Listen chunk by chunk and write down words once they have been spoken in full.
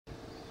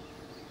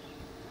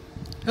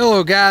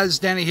Hello guys,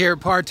 Danny here at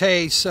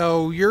Partey.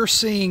 So you're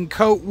seeing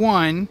coat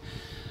 1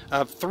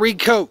 of 3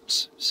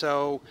 coats.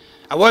 So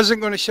I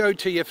wasn't going to show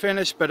to you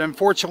finished, but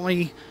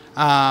unfortunately,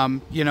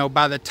 you know,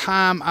 by the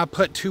time I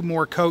put 2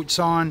 more coats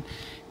on,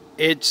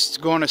 it's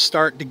going to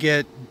start to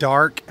get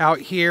dark out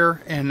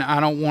here, and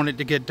I don't want it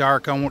to get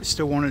dark. I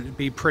still want it to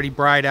be pretty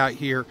bright out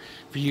here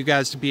for you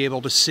guys to be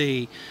able to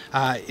see.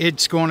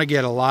 It's going to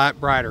get a lot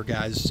brighter,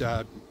 guys.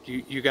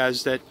 You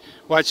guys that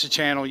watch the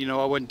channel, you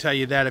know I wouldn't tell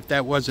you that if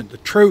that wasn't the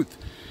truth.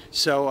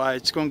 So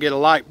it's going to get a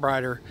lot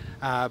brighter,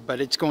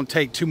 but it's going to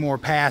take 2 more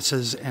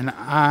passes, and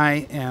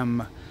I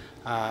am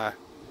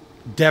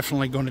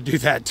definitely going to do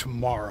that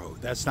tomorrow.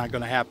 That's not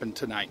going to happen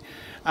tonight.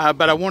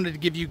 But I wanted to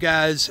give you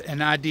guys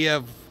an idea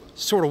of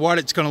sort of what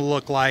it's going to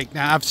look like.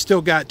 Now I've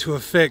still got to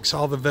affix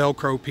all the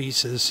Velcro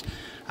pieces,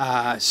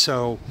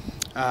 so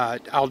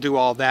I'll do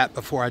all that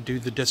before I do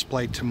the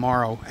display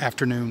tomorrow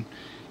afternoon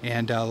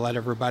and let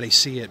everybody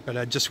see it. But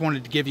I just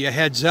wanted to give you a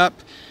heads up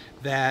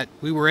that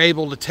we were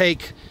able to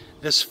take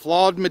this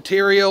flawed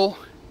material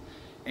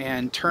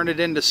and turn it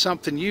into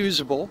something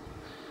usable.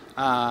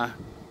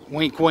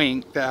 Wink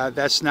wink,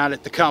 that's not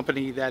at the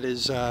company. That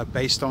is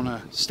based on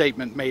a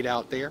statement made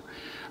out there.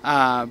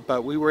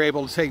 But we were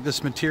able to take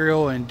this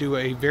material and do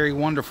a very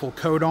wonderful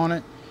coat on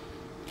it,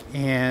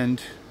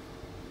 and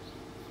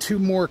 2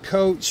 more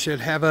coats should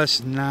have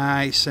us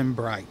nice and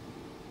bright,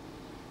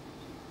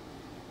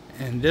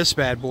 and this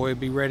bad boy will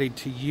be ready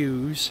to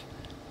use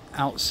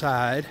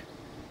outside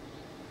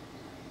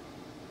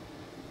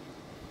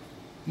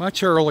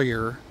much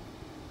earlier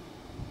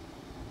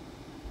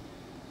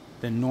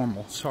than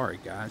normal. Sorry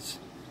guys,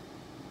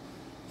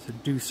 to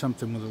do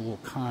something with a little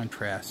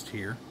contrast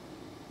here.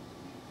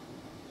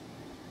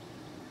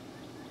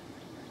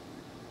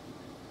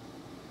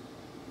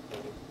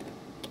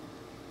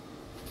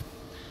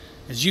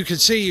 As you can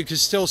see, you can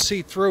still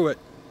see through it.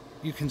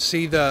 You can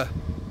see the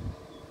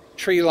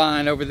tree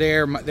line over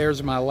there.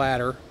 There's my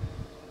ladder.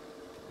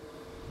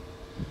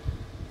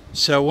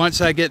 So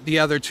once I get the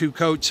other 2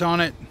 coats on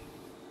it,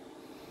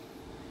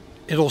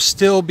 it'll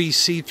still be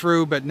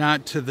see-through, but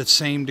not to the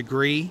same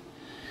degree.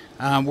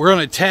 We're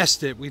going to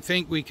test it. We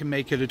think we can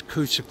make it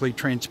acoustically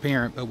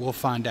transparent, but we'll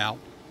find out.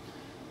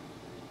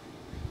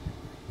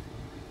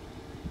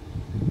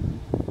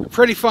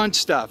 Pretty fun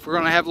stuff. We're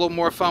going to have a little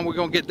more fun. We're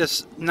going to get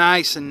this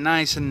nice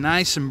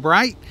and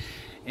bright,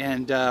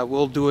 and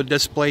we'll do a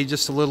display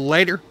just a little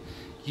later.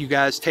 You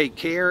guys take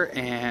care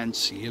and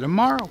see you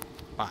tomorrow.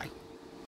 Bye.